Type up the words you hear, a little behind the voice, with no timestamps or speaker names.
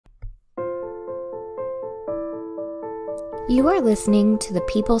You are listening to the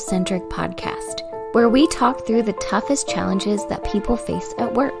People Centric podcast, where we talk through the toughest challenges that people face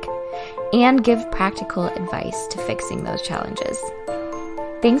at work and give practical advice to fixing those challenges.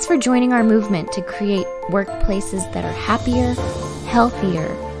 Thanks for joining our movement to create workplaces that are happier, healthier,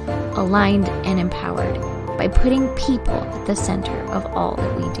 aligned, and empowered by putting people at the center of all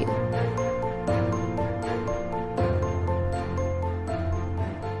that we do.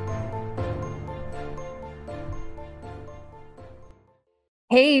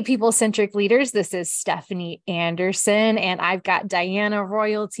 Hey, People-Centric leaders, this is Stephanie Anderson, and I've got Diana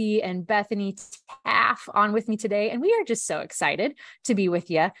Royalty and Bethany Taff on with me today, and we are just so excited to be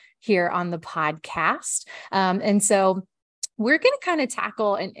with you here on the podcast. And so we're going to kind of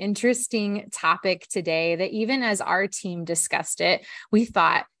tackle an interesting topic today that even as our team discussed it, we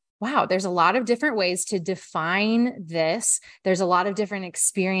thought, wow, there's a lot of different ways to define this. There's a lot of different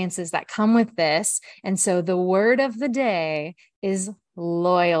experiences that come with this. And so the word of the day is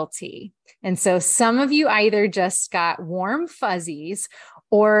loyalty. And so some of you either just got warm fuzzies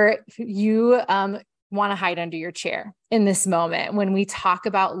or you want to hide under your chair in this moment when we talk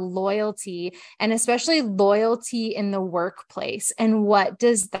about loyalty, and especially loyalty in the workplace. And what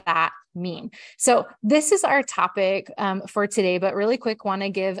does that mean? So this is our topic for today, but really quick, want to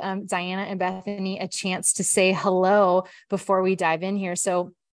give Diana and Bethany a chance to say hello before we dive in here.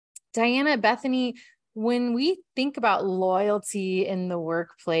 So Diana, Bethany, when we think about loyalty in the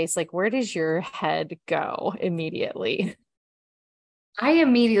workplace, like where does your head go immediately? I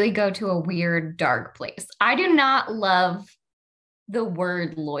immediately go to a weird, dark place. I do not love the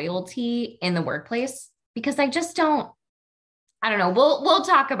word loyalty in the workplace because I just don't know. We'll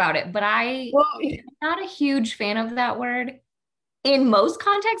talk about it, but I'm not a huge fan of that word in most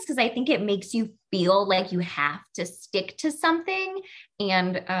contexts because I think it makes you feel like you have to stick to something.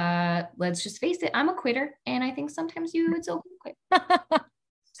 And let's just face it, I'm a quitter, and I think sometimes it's okay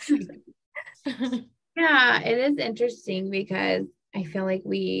to quit. Yeah, it is interesting because I feel like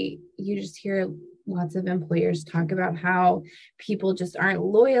you just hear lots of employers talk about how people just aren't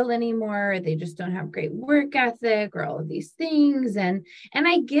loyal anymore. They just don't have great work ethic or all of these things. And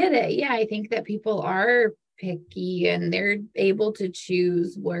I get it. Yeah, I think that people are picky and they're able to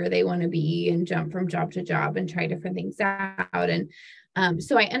choose where they want to be and jump from job to job and try different things out. And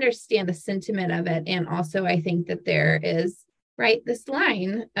so I understand the sentiment of it. And also I think that there is, right, this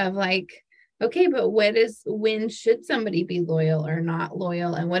line of like, okay, but when should somebody be loyal or not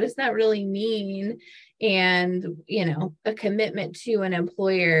loyal? And what does that really mean? And, a commitment to an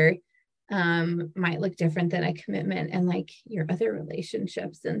employer might look different than a commitment and like your other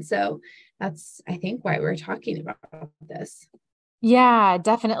relationships. And so that's, I think, why we're talking about this. Yeah,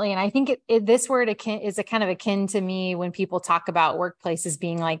 definitely. And I think this word is a kind of akin to me when people talk about workplaces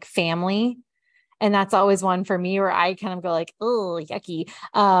being like family. And that's always one for me where I kind of go like, oh, yucky.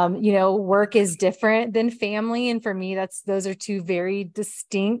 Work is different than family. And for me, those are two very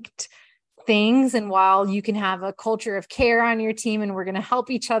distinct things. And while you can have a culture of care on your team and we're going to help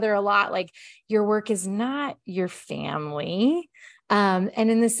each other a lot, like your work is not your family. And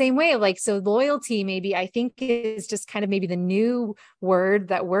in the same way, so loyalty, maybe I think is just kind of maybe the new word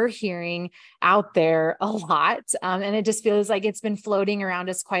that we're hearing out there a lot. And it just feels like it's been floating around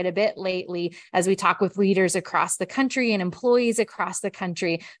us quite a bit lately as we talk with leaders across the country and employees across the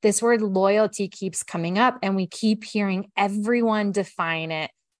country. This word loyalty keeps coming up and we keep hearing everyone define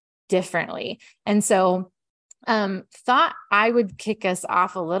it differently. And so thought I would kick us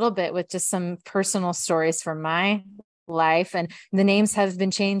off a little bit with just some personal stories from my life, and the names have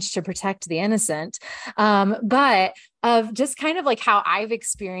been changed to protect the innocent, but of just kind of like how I've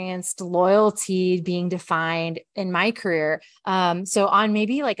experienced loyalty being defined in my career. So on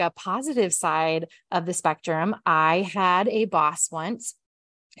maybe like a positive side of the spectrum, I had a boss once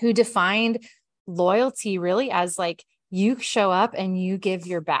who defined loyalty really as like you show up and you give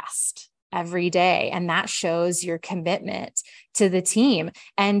your best every day. And that shows your commitment to the team.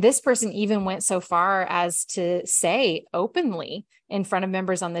 And this person even went so far as to say openly in front of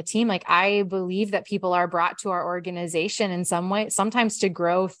members on the team, like, I believe that people are brought to our organization in some way, sometimes to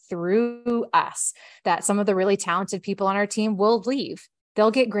grow through us, that some of the really talented people on our team will leave.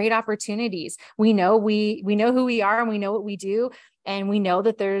 They'll get great opportunities. We know who we are and we know what we do. And we know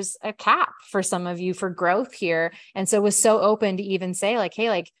that there's a cap for some of you for growth here. And so it was so open to even say like, hey,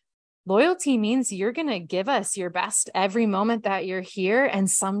 like, loyalty means you're going to give us your best every moment that you're here. And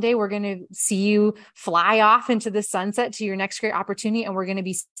someday we're going to see you fly off into the sunset to your next great opportunity. And we're going to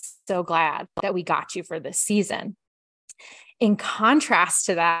be so glad that we got you for this season. in contrast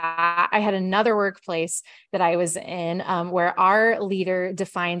to that, I had another workplace that I was in where our leader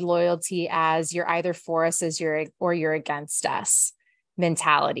defined loyalty as you're either for us or you're against us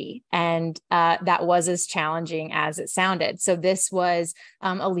mentality. And that was as challenging as it sounded. So this was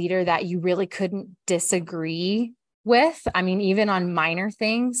a leader that you really couldn't disagree with. I mean, even on minor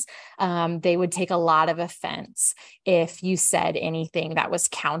things, they would take a lot of offense if you said anything that was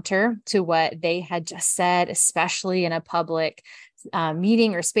counter to what they had just said, especially in a public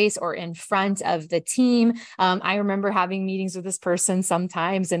meeting or space or in front of the team. I remember having meetings with this person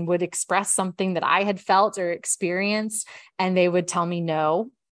sometimes and would express something that I had felt or experienced, and they would tell me,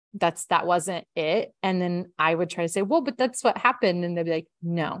 no, that wasn't it. And then I would try to say, well, but that's what happened. And they'd be like,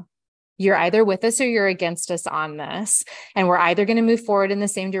 no, you're either with us or you're against us on this. And we're either going to move forward in the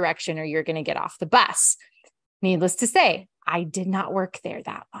same direction or you're going to get off the bus. Needless to say, I did not work there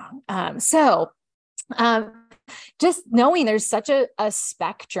that long. Just knowing there's such a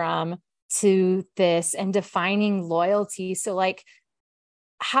spectrum to this and defining loyalty. So like,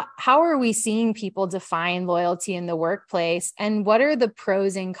 how are we seeing people define loyalty in the workplace, and what are the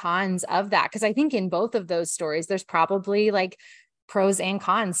pros and cons of that? Because I think in both of those stories, there's probably like pros and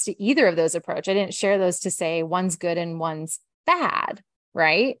cons to either of those approach. I didn't share those to say one's good and one's bad,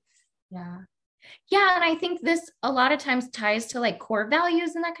 right? Yeah. Yeah. And I think this a lot of times ties to like core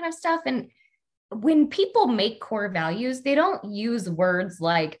values and that kind of stuff. And when people make core values, they don't use words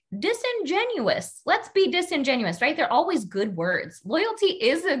like disingenuous. Let's be disingenuous, right? They're always good words. Loyalty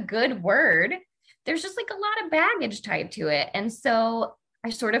is a good word. There's just like a lot of baggage tied to it. And so I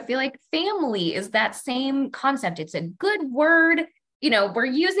sort of feel like family is that same concept. It's a good word. You know, we're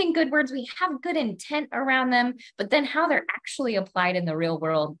using good words. We have good intent around them, but then how they're actually applied in the real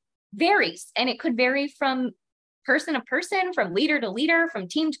world varies. And it could vary from person to person, from leader to leader, from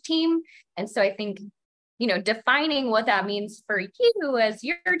team to team. And so I think, you know, defining what that means for you as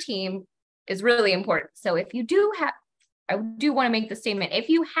your team is really important. So if you do have, I do want to make the statement, if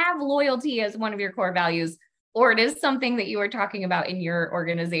you have loyalty as one of your core values, or it is something that you are talking about in your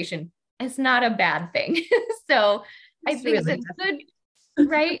organization, it's not a bad thing. So I think really it's good,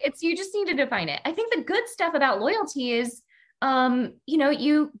 right? It's, you just need to define it. I think the good stuff about loyalty is, you know,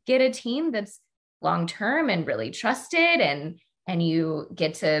 you get a team that's long-term and really trusted, and you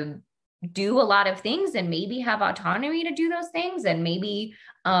get to do a lot of things and maybe have autonomy to do those things, and maybe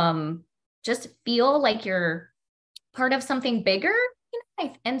just feel like you're part of something bigger in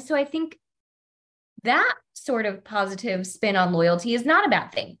life. And so I think that sort of positive spin on loyalty is not a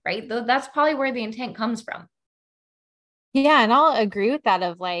bad thing, right? That's probably where the intent comes from. Yeah. And I'll agree with that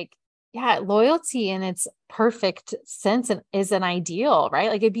of like, yeah, loyalty in its perfect sense is an ideal, right?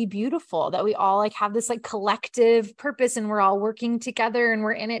 Like it'd be beautiful that we all like have this like collective purpose and we're all working together and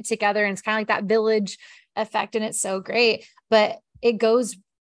we're in it together. And it's kind of like that village effect. And it's so great, but it goes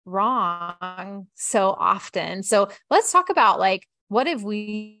wrong so often. So let's talk about like, what do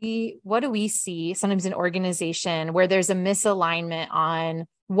we see sometimes in organization where there's a misalignment on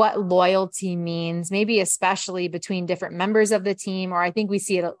what loyalty means, maybe especially between different members of the team, or I think we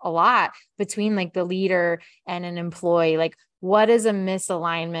see it a lot between like the leader and an employee. Like, what does a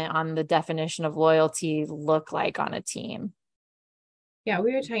misalignment on the definition of loyalty look like on a team? Yeah,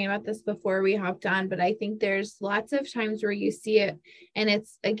 we were talking about this before we hopped on, but I think there's lots of times where you see it, and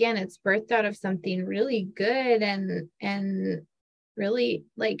it's birthed out of something really good and really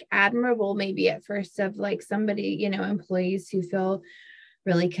like admirable, maybe at first, of like somebody, you know, employees who feel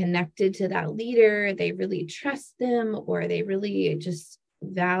really connected to that leader, they really trust them, or they really just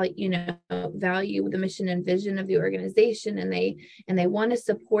value the mission and vision of the organization, and they want to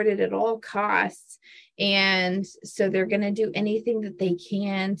support it at all costs. And so they're going to do anything that they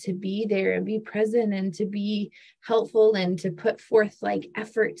can to be there and be present and to be helpful and to put forth like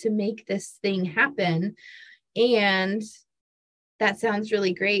effort to make this thing happen. And that sounds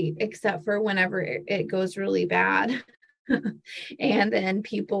really great, except for whenever it goes really bad. And then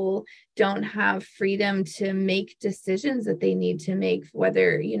people don't have freedom to make decisions that they need to make,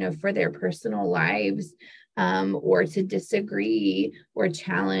 whether, you know, for their personal lives, or to disagree or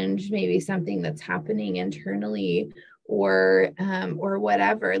challenge maybe something that's happening internally, or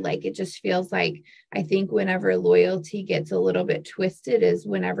whatever. Like, it just feels like, I think whenever loyalty gets a little bit twisted is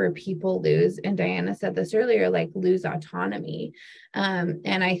whenever people lose, and Diana said this earlier, like lose autonomy.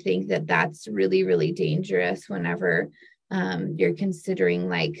 And I think that that's really, really dangerous whenever you're considering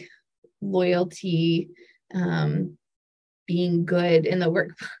like loyalty being good in the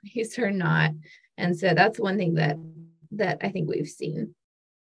workplace or not. And so that's one thing that I think we've seen.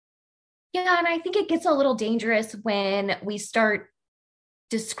 Yeah. And I think it gets a little dangerous when we start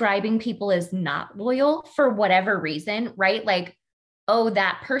describing people as not loyal for whatever reason, right? Like, oh,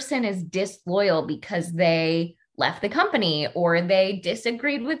 that person is disloyal because they left the company, or they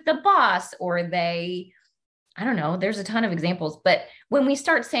disagreed with the boss, or they, I don't know, there's a ton of examples. But when we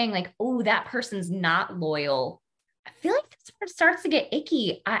start saying like, oh, that person's not loyal, I feel like that's where it starts to get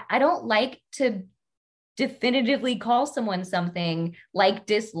icky. I don't like to definitively call someone something like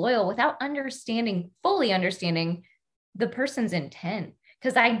disloyal without fully understanding the person's intent.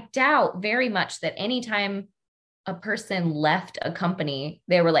 Because I doubt very much that anytime a person left a company,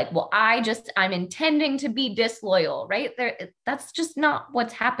 they were like, well, I'm intending to be disloyal, right? That's just not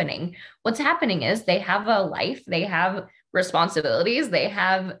what's happening. What's happening is they have a life, they have responsibilities, they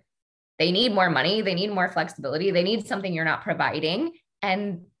need more money, they need more flexibility, they need something you're not providing,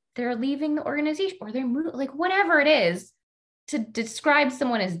 and they're leaving the organization, or they're like whatever it is. To describe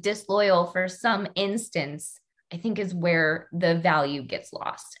someone as disloyal for some instance, I think is where the value gets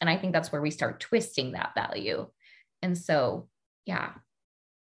lost. And I think that's where we start twisting that value. And so, yeah.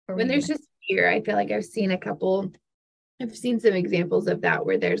 When there's just fear, I feel like I've seen some examples of that,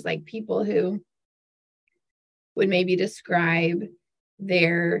 where there's like people who would maybe describe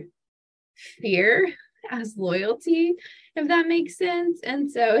their fear as loyalty, if that makes sense.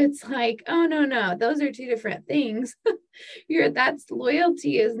 And so it's like, oh no, those are two different things. That's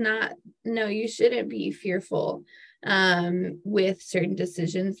loyalty is not, no, you shouldn't be fearful with certain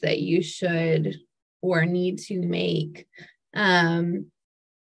decisions that you should or need to make. And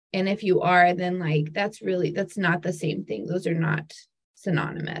if you are, then like, that's not the same thing. Those are not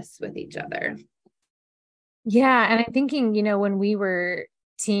synonymous with each other. Yeah. And I'm thinking, when we were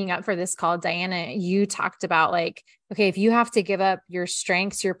teeing up for this call, Diana, you talked about like, okay, if you have to give up your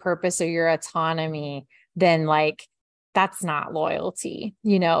strengths, your purpose, or your autonomy, then like, that's not loyalty,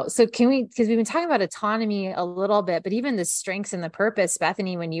 So because we've been talking about autonomy a little bit, but even the strengths and the purpose,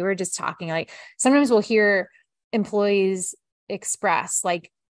 Bethany, when you were just talking, like sometimes we'll hear employees express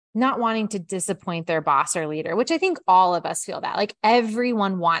like not wanting to disappoint their boss or leader, which I think all of us feel that. Like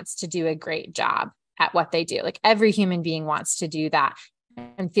everyone wants to do a great job at what they do. Like every human being wants to do that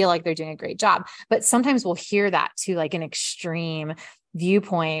and feel like they're doing a great job. But sometimes we'll hear that to like an extreme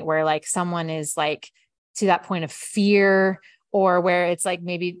viewpoint where like someone is like to that point of fear, or where it's like,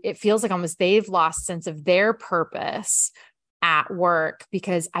 maybe it feels like almost they've lost sense of their purpose at work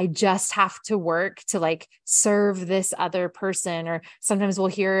because I just have to work to like serve this other person. Or sometimes we'll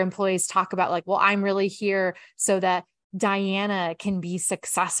hear employees talk about like, well, I'm really here so that Diana can be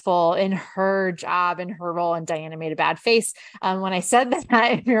successful in her job, in her role. And Diana made a bad face when I said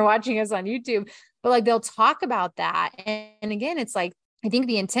that, if you're watching us on YouTube, but like they'll talk about that. And again, it's like, I think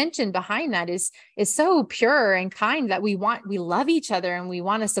the intention behind that is so pure and kind that we love each other and we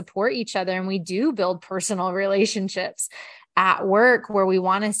want to support each other. And we do build personal relationships at work where we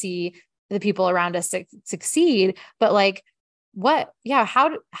want to see the people around us succeed. But like, how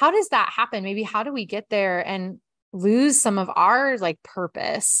does that happen? Maybe how do we get there and lose some of our like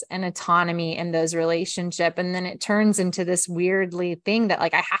purpose and autonomy in those relationships? And then it turns into this weirdly thing that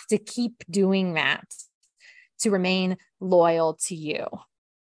like, I have to keep doing that to remain loyal to you.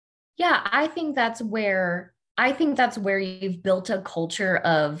 Yeah, I think that's where you've built a culture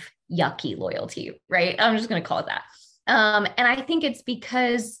of yucky loyalty, right? I'm just going to call it that. And I think it's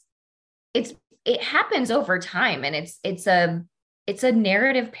because it happens over time, and it's a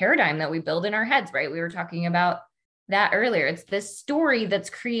narrative paradigm that we build in our heads, right? We were talking about that earlier. It's this story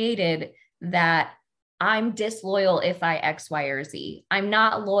that's created that I'm disloyal if I X, Y, or Z. I'm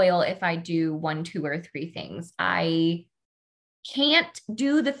not loyal if I do 1, 2, or 3 things. I can't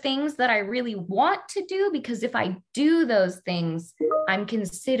do the things that I really want to do because if I do those things, I'm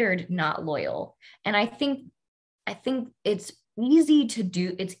considered not loyal. And I think it's easy to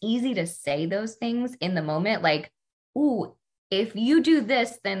do. It's easy to say those things in the moment. Like, ooh, if you do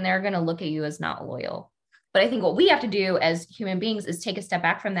this, then they're going to look at you as not loyal. But I think what we have to do as human beings is take a step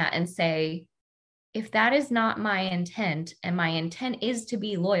back from that and say, if that is not my intent and my intent is to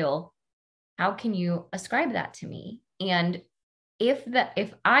be loyal, how can you ascribe that to me? And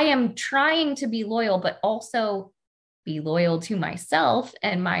if I am trying to be loyal, but also be loyal to myself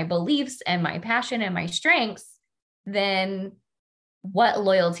and my beliefs and my passion and my strengths, then what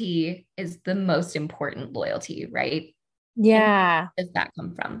loyalty is the most important loyalty, right? Yeah. And where does that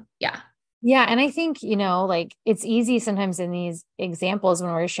come from? Yeah. Yeah. And I think, like it's easy sometimes in these examples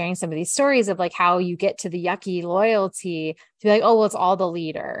when we're sharing some of these stories of like how you get to the yucky loyalty to be like, oh, well, it's all the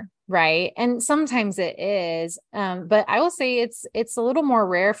leader, Right. And sometimes it is. But I will say it's a little more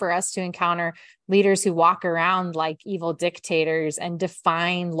rare for us to encounter leaders who walk around like evil dictators and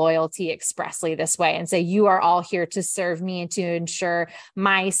define loyalty expressly this way and say, you are all here to serve me and to ensure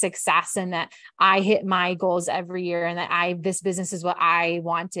my success and that I hit my goals every year and that this business is what I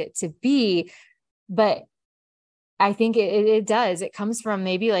want it to be. But I think it does. It comes from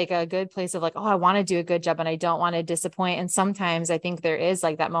maybe like a good place of like, oh, I want to do a good job and I don't want to disappoint. And sometimes I think there is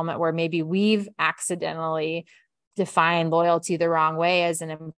like that moment where maybe we've accidentally defined loyalty the wrong way as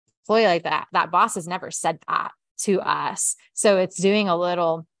an employee. Like that boss has never said that to us. So it's doing a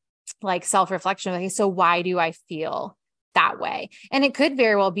little like self-reflection. Like, so why do I feel that way? And it could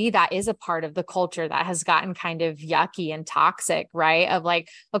very well be that is a part of the culture that has gotten kind of yucky and toxic, right? Of like,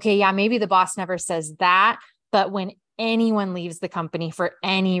 okay, yeah, maybe the boss never says that, but when anyone leaves the company for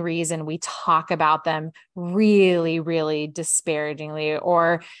any reason, we talk about them really, really disparagingly.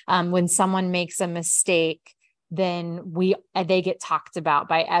 Or when someone makes a mistake, then they get talked about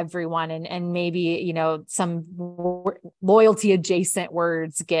by everyone. And maybe, you know, some loyalty adjacent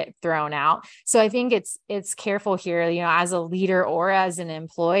words get thrown out. So I think it's careful here, you know, as a leader or as an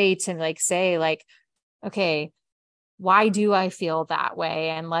employee to like say like, okay, why do I feel that way?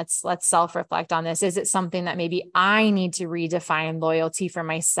 And let's self-reflect on this. Is it something that maybe I need to redefine loyalty for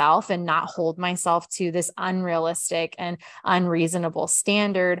myself and not hold myself to this unrealistic and unreasonable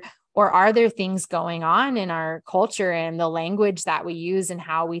standard? Or are there things going on in our culture and the language that we use and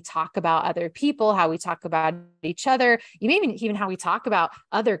how we talk about other people, how we talk about each other, even how we talk about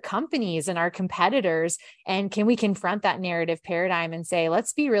other companies and our competitors? And can we confront that narrative paradigm and say,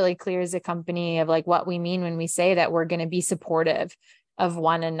 let's be really clear as a company of like what we mean when we say that we're going to be supportive of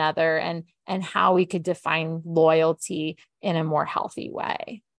one another and how we could define loyalty in a more healthy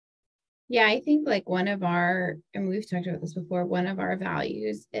way. Yeah, I think like one of our, and we've talked about this before, one of our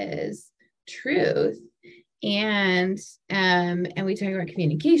values is truth. And we talk about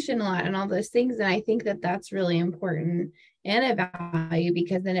communication a lot and all those things. And I think that that's really important and a value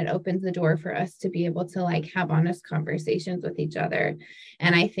because then it opens the door for us to be able to like have honest conversations with each other.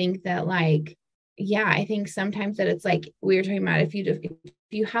 And I think that like, yeah, I think sometimes that it's like we were talking about if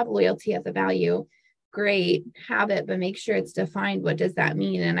you have loyalty as a value, great, have it, but make sure it's defined. What does that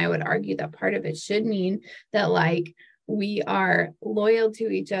mean? And I would argue that part of it should mean that like we are loyal to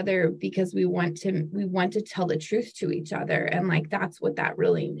each other because we want to tell the truth to each other. And like, that's what that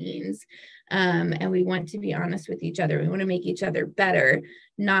really means. And we want to be honest with each other. We want to make each other better.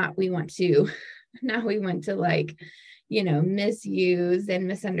 We want to like, you know, misuse and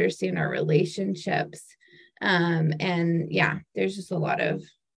misunderstand our relationships. And yeah, there's just a lot of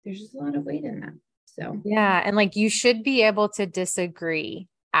weight in that. So, yeah. And like, you should be able to disagree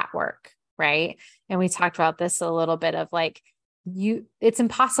at work. Right. And we talked about this a little bit of like, it's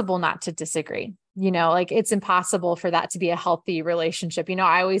impossible not to disagree, you know, like it's impossible for that to be a healthy relationship. You know,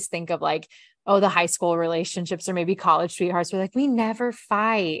 I always think of like, oh, the high school relationships or maybe college sweethearts. We're like, we never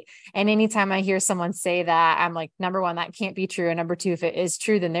fight. And anytime I hear someone say that, I'm like, number one, that can't be true. And number two, if it is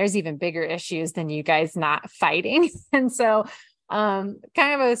true, then there's even bigger issues than you guys not fighting. And so kind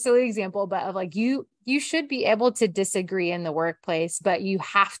of a silly example, but of like, you should be able to disagree in the workplace, but you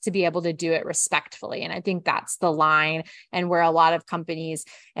have to be able to do it respectfully. And I think that's the line and where a lot of companies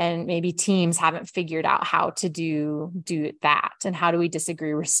and maybe teams haven't figured out how to do that. And how do we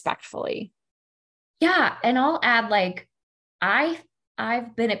disagree respectfully? Yeah. And I'll add, like, I've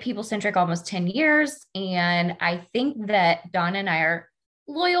been at People Centric almost 10 years. And I think that Dawn and I are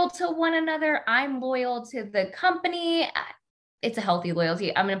loyal to one another. I'm loyal to the company. It's a healthy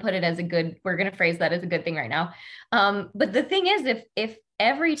loyalty. I'm going to put it as we're going to phrase that as a good thing right now. But the thing is, if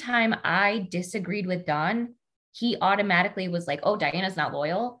every time I disagreed with Don, he automatically was like, oh, Diana's not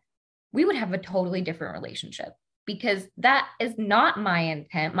loyal, we would have a totally different relationship because that is not my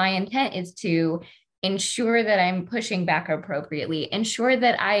intent. My intent is to ensure that I'm pushing back appropriately, ensure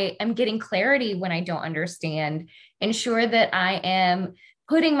that I am getting clarity when I don't understand, ensure that I am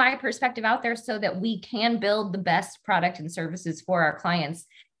putting my perspective out there so that we can build the best product and services for our clients.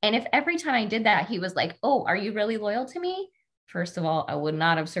 And if every time I did that, he was like, oh, are you really loyal to me? First of all, I would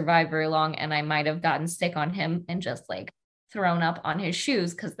not have survived very long. And I might've gotten sick on him and just like thrown up on his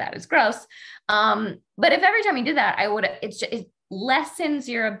shoes because that is gross. But if every time he did that, it lessens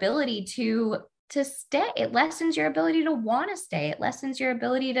your ability to stay. It lessens your ability to want to stay. It lessens your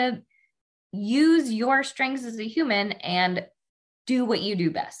ability to use your strengths as a human and do what you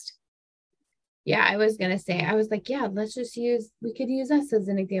do best. Yeah, I was going to say, I was like, yeah, we could use us as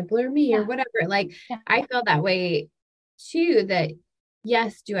an example or me or whatever. Like, I felt that way too, that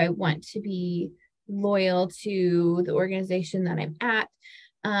yes, do I want to be loyal to the organization that I'm at?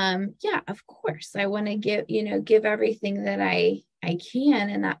 yeah, of course, I want to give everything that I can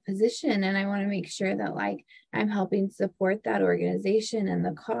in that position. And I want to make sure that like I'm helping support that organization and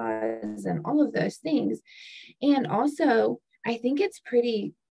the cause and all of those things. And also, I think it's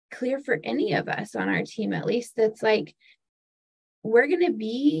pretty clear for any of us on our team, at least, that's like, we're going to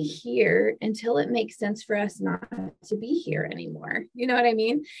be here until it makes sense for us not to be here anymore. You know what I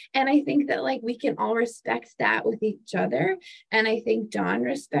mean? And I think that like we can all respect that with each other. And I think John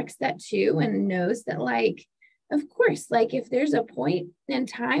respects that too, and knows that like, of course, like if there's a point in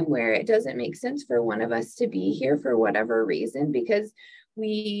time where it doesn't make sense for one of us to be here for whatever reason, because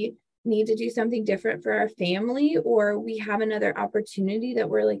we need to do something different for our family, or we have another opportunity that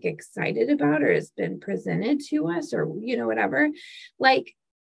we're like excited about or has been presented to us, or whatever, like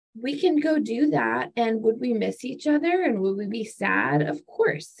we can go do that. And would we miss each other and would we be sad? Of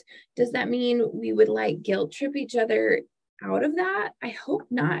course. Does that mean we would like guilt trip each other out of that? I hope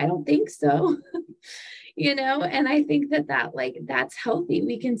not. I don't think so. And I think that like that's healthy.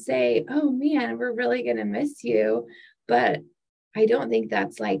 We can say, oh man, we're really going to miss you, but I don't think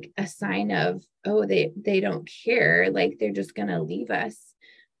that's like a sign of, oh, they don't care. Like they're just going to leave us,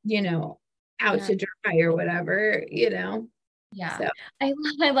 out to dry or whatever, Yeah. So. I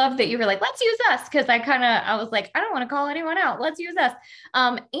love that you were like, let's use us. Cause I was like, I don't want to call anyone out. Let's use us.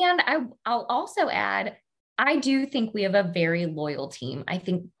 And I'll also add, I do think we have a very loyal team. I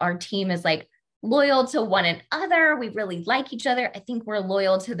think our team is like loyal to one another. We really like each other. I think we're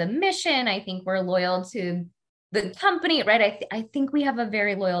loyal to the mission. I think we're loyal to the company, right? I think we have a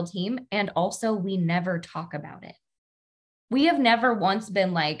very loyal team, and also we never talk about it. We have never once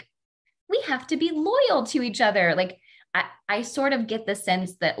been like, we have to be loyal to each other. Like I sort of get the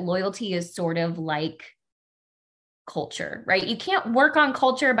sense that loyalty is sort of like culture, right? You can't work on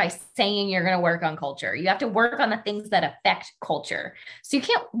culture by saying you're going to work on culture. You have to work on the things that affect culture. So you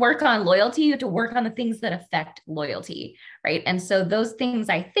can't work on loyalty. You have to work on the things that affect loyalty, right? And so those things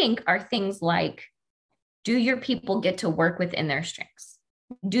I think are things like, do your people get to work within their strengths?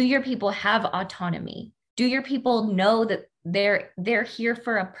 Do your people have autonomy? Do your people know that they're here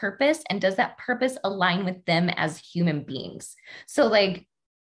for a purpose? And does that purpose align with them as human beings? So like,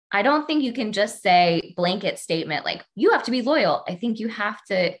 I don't think you can just say blanket statement, like you have to be loyal. I think you have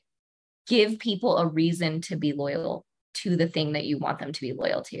to give people a reason to be loyal to the thing that you want them to be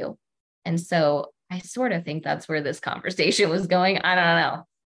loyal to. And so I sort of think that's where this conversation was going. I don't know.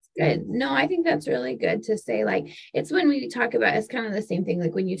 Good. No, I think that's really good to say. Like, it's when we talk about, it's kind of the same thing.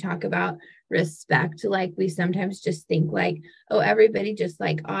 Like when you talk about respect, like we sometimes just think like, oh, everybody just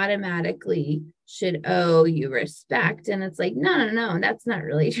like automatically should owe you respect. And it's like, no, that's not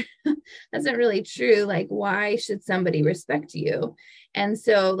really true. That's not really true. Like, why should somebody respect you? And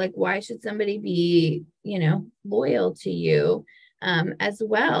so like, why should somebody be, loyal to you as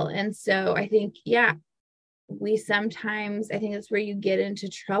well? And so I think, yeah, I think that's where you get into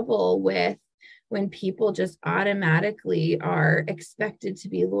trouble with when people just automatically are expected to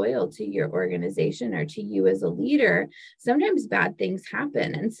be loyal to your organization or to you as a leader. Sometimes bad things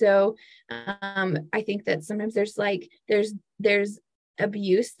happen. And so I think that sometimes there's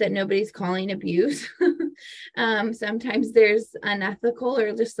abuse that nobody's calling abuse. Sometimes there's unethical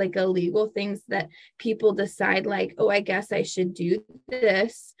or just like illegal things that people decide like, oh, I guess I should do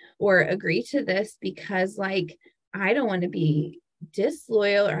this or agree to this because like, I don't want to be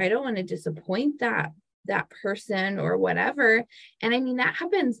disloyal or I don't want to disappoint that person or whatever. And I mean, that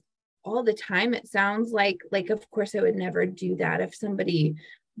happens all the time. It sounds like, of course I would never do that if somebody,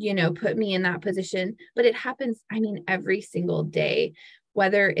 put me in that position, but it happens, I mean, every single day,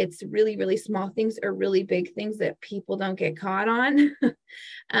 whether it's really, really small things or really big things that people don't get caught on.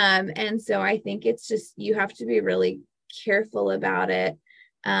 And so I think it's just, you have to be really careful about it.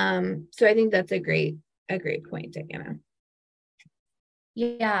 So I think that's a great point, Diana.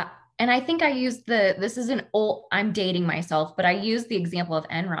 Yeah. And I think I used I'm dating myself, but I used the example of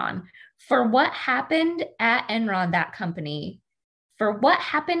Enron. For what happened at Enron, that company, for what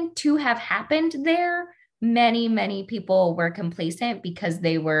happened to have happened there, many, many people were complacent because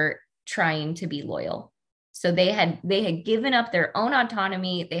they were trying to be loyal. So they had given up their own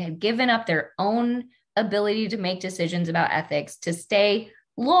autonomy. They had given up their own ability to make decisions about ethics to stay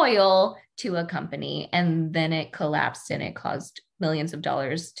loyal to a company. And then it collapsed and it caused millions of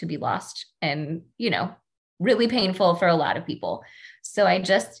dollars to be lost and, really painful for a lot of people. So I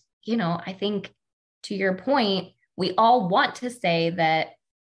just, I think to your point, we all want to say that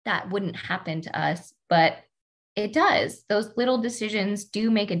wouldn't happen to us, but it does. Those little decisions do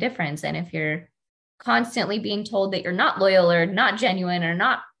make a difference. And if you're constantly being told that you're not loyal or not genuine or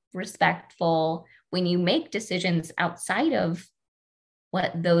not respectful, when you make decisions outside of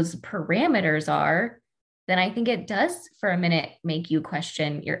what those parameters are, then I think it does for a minute make you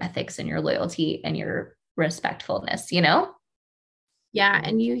question your ethics and your loyalty and your respectfulness, you know? Yeah.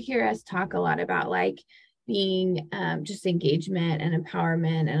 And you hear us talk a lot about like being just engagement and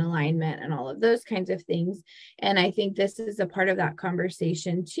empowerment and alignment and all of those kinds of things. And I think this is a part of that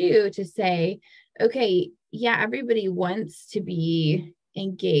conversation too, to say, okay, yeah, everybody wants to be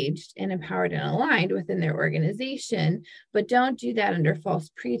engaged and empowered and aligned within their organization, but don't do that under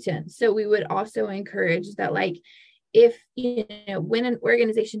false pretense. So we would also encourage that, like, if, you know, when an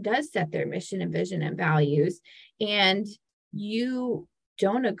organization does set their mission and vision and values and you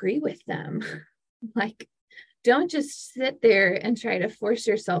don't agree with them, like, don't just sit there and try to force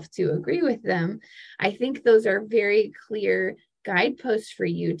yourself to agree with them. I think those are very clear guideposts for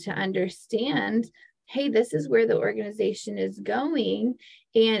you to understand, hey, this is where the organization is going.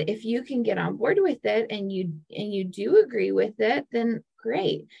 And if you can get on board with it and you do agree with it, then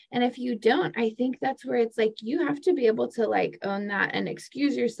great. And if you don't, I think that's where it's like, you have to be able to like own that and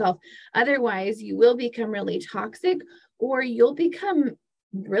excuse yourself. Otherwise, you will become really toxic, or you'll become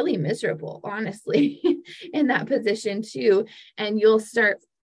really miserable, honestly, in that position too. And you'll start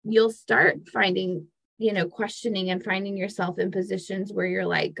finding, you know, questioning and finding yourself in positions where you're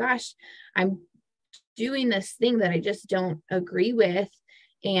like, gosh, I'm doing this thing that I just don't agree with.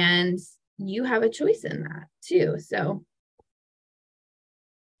 And you have a choice in that too. So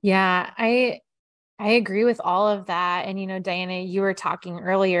Yeah, I agree with all of that. And, you know, Diana, you were talking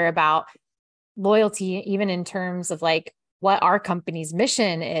earlier about loyalty, even in terms of like what our company's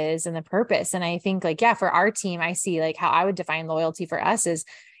mission is and the purpose. And I think like, yeah, for our team, I see like how I would define loyalty for us is,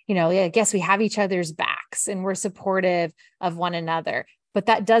 you know, I guess we have each other's backs and we're supportive of one another, but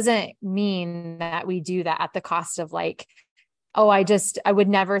that doesn't mean that we do that at the cost of like, oh, I would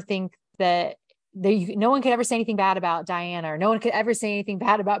never think that no one could ever say anything bad about Diana, or no one could ever say anything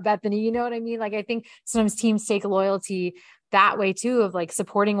bad about Bethany. You know what I mean? Like, I think sometimes teams take loyalty that way too, of like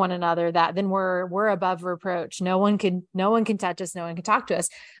supporting one another, that then we're above reproach. No one can touch us. No one can talk to us.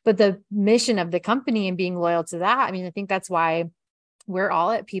 But the mission of the company and being loyal to that, I mean, I think that's why we're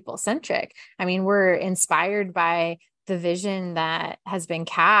all at People Centric. I mean, we're inspired by the vision that has been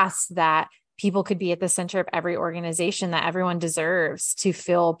cast, that people could be at the center of every organization, that everyone deserves to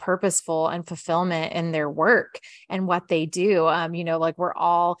feel purposeful and fulfillment in their work and what they do. You know, like we're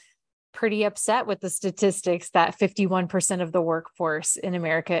all pretty upset with the statistics that 51% of the workforce in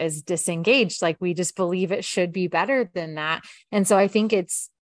America is disengaged. Like, we just believe it should be better than that. And so I think it's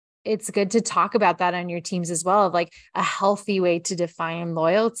good to talk about that on your teams as well. Of like, a healthy way to define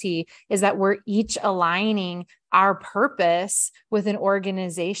loyalty is that we're each aligning our purpose with an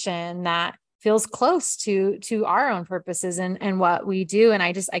organization that feels close to our own purposes and what we do. And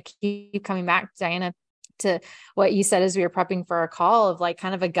I keep coming back, Diana, to what you said as we were prepping for our call, of like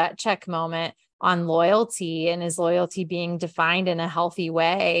kind of a gut check moment on loyalty, and is loyalty being defined in a healthy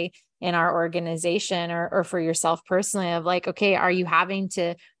way in our organization or for yourself personally, of like, okay, are you having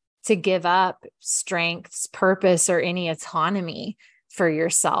to give up strengths, purpose, or any autonomy for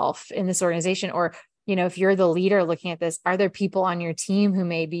yourself in this organization? Or, you know, if you're the leader looking at this, are there people on your team who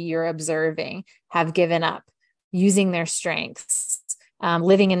maybe you're observing have given up using their strengths,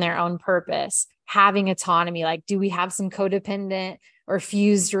 living in their own purpose, having autonomy? Like, do we have some codependent or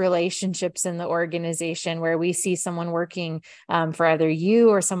fused relationships in the organization where we see someone working for either you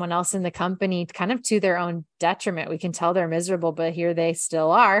or someone else in the company kind of to their own detriment? We can tell they're miserable, but here they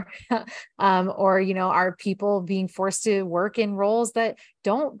still are. Or, you know, are people being forced to work in roles that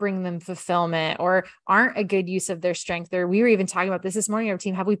don't bring them fulfillment or aren't a good use of their strength? Or we were even talking about this morning, our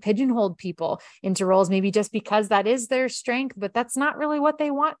team, have we pigeonholed people into roles maybe just because that is their strength, but that's not really what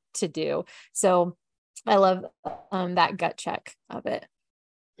they want to do? So I love that gut check of it.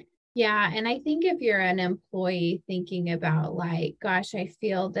 yeah. And I think if you're an employee thinking about like, gosh, I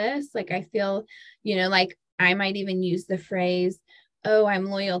feel this, like I feel, you know, like I might even use the phrase, oh, I'm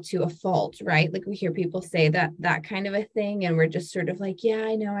loyal to a fault, right? Like we hear people say that kind of a thing. And we're just sort of like, yeah,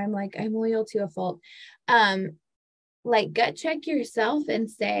 I know, I'm loyal to a fault. Like gut check yourself and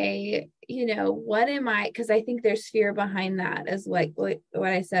say, you know, what am I? Because I think there's fear behind that, as like what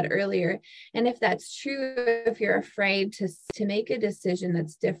I said earlier. And if that's true, if you're afraid to make a decision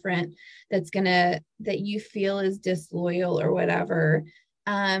that's different, that you feel is disloyal or whatever,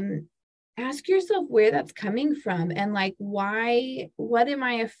 ask yourself where that's coming from and like, why, what am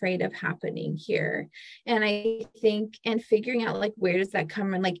I afraid of happening here? And I think, and figuring out like, where does that come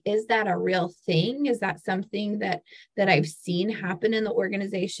from? Like, is that a real thing? Is that something that I've seen happen in the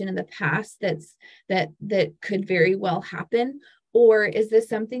organization in the past that could very well happen? Or is this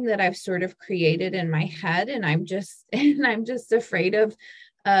something that I've sort of created in my head and I'm just afraid of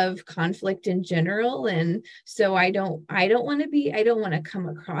conflict in general, and so I don't want to come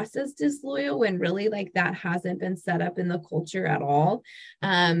across as disloyal when really like that hasn't been set up in the culture at all.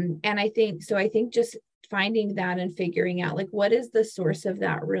 And I think just finding that and figuring out like what is the source of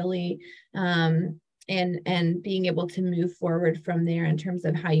that really, and being able to move forward from there in terms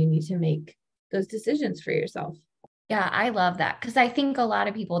of how you need to make those decisions for yourself. Yeah, I love that, because I think a lot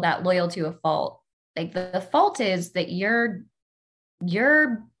of people that loyal to a fault, like the fault is that you're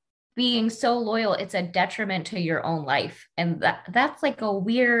being so loyal, it's a detriment to your own life. And that's like a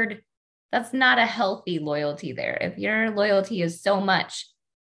weird, that's not a healthy loyalty there. If your loyalty is so much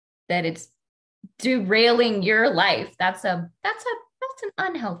that it's derailing your life, that's an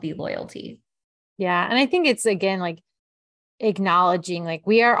unhealthy loyalty. Yeah. And I think it's, again, like acknowledging like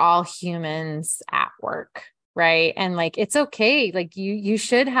we are all humans at work, right? And like, it's okay. Like you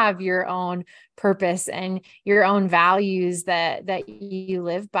should have your own purpose and your own values that you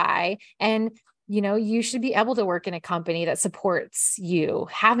live by. And, you should be able to work in a company that supports you,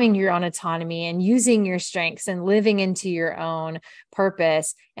 having your own autonomy and using your strengths and living into your own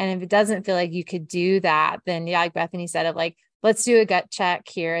purpose. And if it doesn't feel like you could do that, then yeah, like Bethany said, of like, let's do a gut check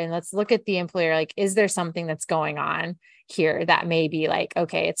here and let's look at the employer. Like, is there something that's going on here that may be like,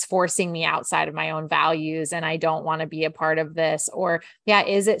 okay, it's forcing me outside of my own values and I don't want to be a part of this? Or yeah,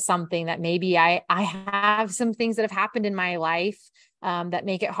 is it something that maybe I have some things that have happened in my life that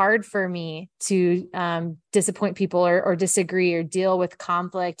make it hard for me to disappoint people or disagree or deal with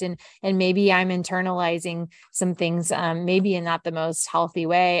conflict. And maybe I'm internalizing some things, maybe in not the most healthy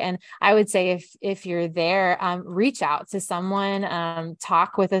way. And I would say if you're there, reach out to someone,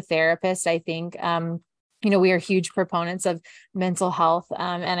 talk with a therapist. I think, we are huge proponents of mental health.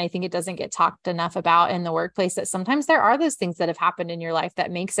 And I think it doesn't get talked enough about in the workplace, that sometimes there are those things that have happened in your life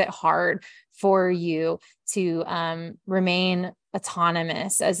that makes it hard for you to remain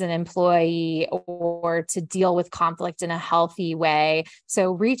autonomous as an employee or to deal with conflict in a healthy way.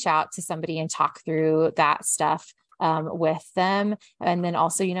 So reach out to somebody and talk through that stuff with them. And then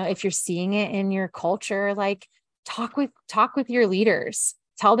also, if you're seeing it in your culture, like talk with your leaders.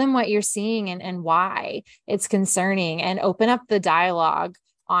 Tell them what you're seeing and why it's concerning, and open up the dialogue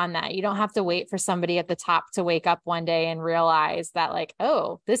on that. You don't have to wait for somebody at the top to wake up one day and realize that like,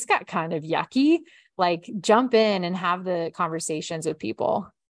 oh, this got kind of yucky. Like jump in and have the conversations with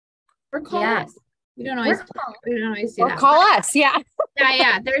people. Or call us. We don't always do that. Call us. Yeah.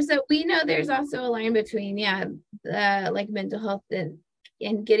 Yeah. We know there's also a line between, like mental health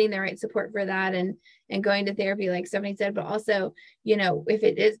and getting the right support for that and going to therapy, like Stephanie said, but also, if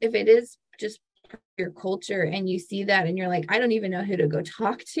it is just your culture and you see that and you're like, I don't even know who to go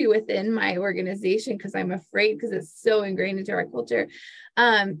talk to within my organization because I'm afraid, because it's so ingrained into our culture,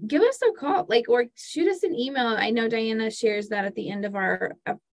 give us a call, or shoot us an email. I know Diana shares that at the end of our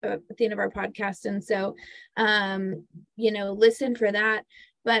podcast. And so, listen for that.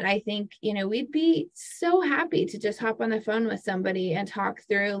 But I think, we'd be so happy to just hop on the phone with somebody and talk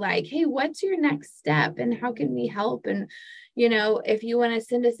through like, hey, what's your next step and how can we help? And, if you want to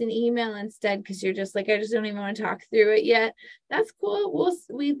send us an email instead, because you're just like, I just don't even want to talk through it yet, that's cool.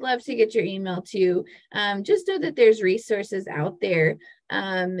 We'd love to get your email too. Just know that there's resources out there.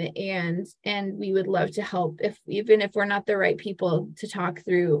 And we would love to help even if we're not the right people to talk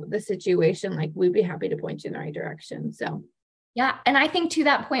through the situation, like we'd be happy to point you in the right direction. So. Yeah. And I think to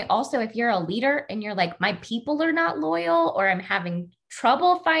that point also, if you're a leader and you're like, my people are not loyal, or I'm having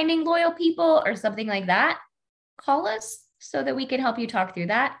trouble finding loyal people or something like that, call us so that we can help you talk through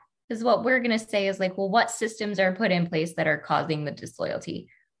that. Because what we're going to say is like, well, what systems are put in place that are causing the disloyalty?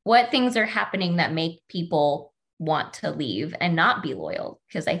 What things are happening that make people want to leave and not be loyal?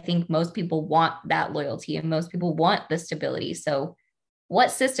 Because I think most people want that loyalty and most people want the stability. So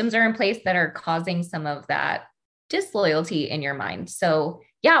what systems are in place that are causing some of that disloyalty in your mind? So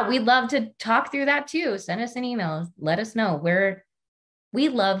yeah, we'd love to talk through that too. Send us an email. Let us know. We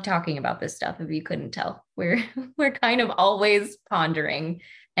love talking about this stuff. If you couldn't tell, we're kind of always pondering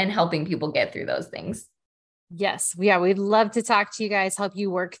and helping people get through those things. Yes. Yeah. We'd love to talk to you guys, help you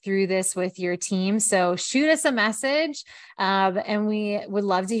work through this with your team. So shoot us a message. And we would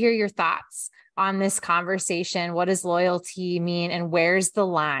love to hear your thoughts on this conversation. What does loyalty mean? And where's the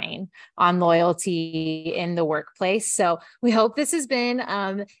line on loyalty in the workplace? So we hope this has been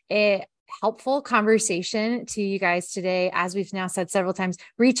a helpful conversation to you guys today. As we've now said several times,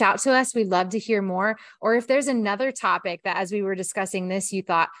 reach out to us. We'd love to hear more. Or if there's another topic that as we were discussing this, you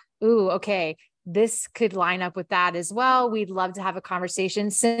thought, ooh, okay, this could line up with that as well, we'd love to have a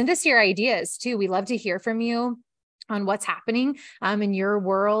conversation. Send us your ideas too. We love to hear from you. on what's happening in your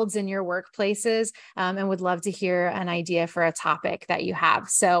worlds, in your workplaces, and would love to hear an idea for a topic that you have.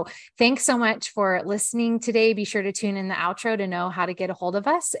 So thanks so much for listening today. Be sure to tune in the outro to know how to get a hold of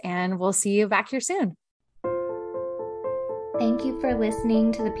us, and we'll see you back here soon. Thank you for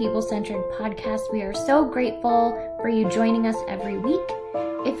listening to the People Centric podcast. We are so grateful for you joining us every week.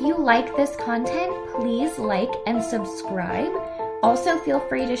 If you like this content, please like and subscribe. Also, feel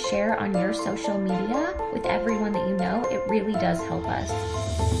free to share on your social media with everyone that you know. It really does help us.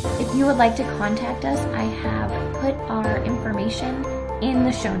 If you would like to contact us, I have put our information in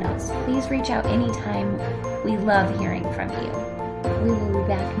the show notes. Please reach out anytime. We love hearing from you. We will be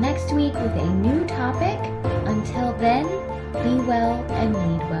back next week with a new topic. Until then, be well and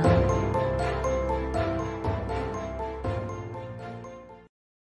lead well.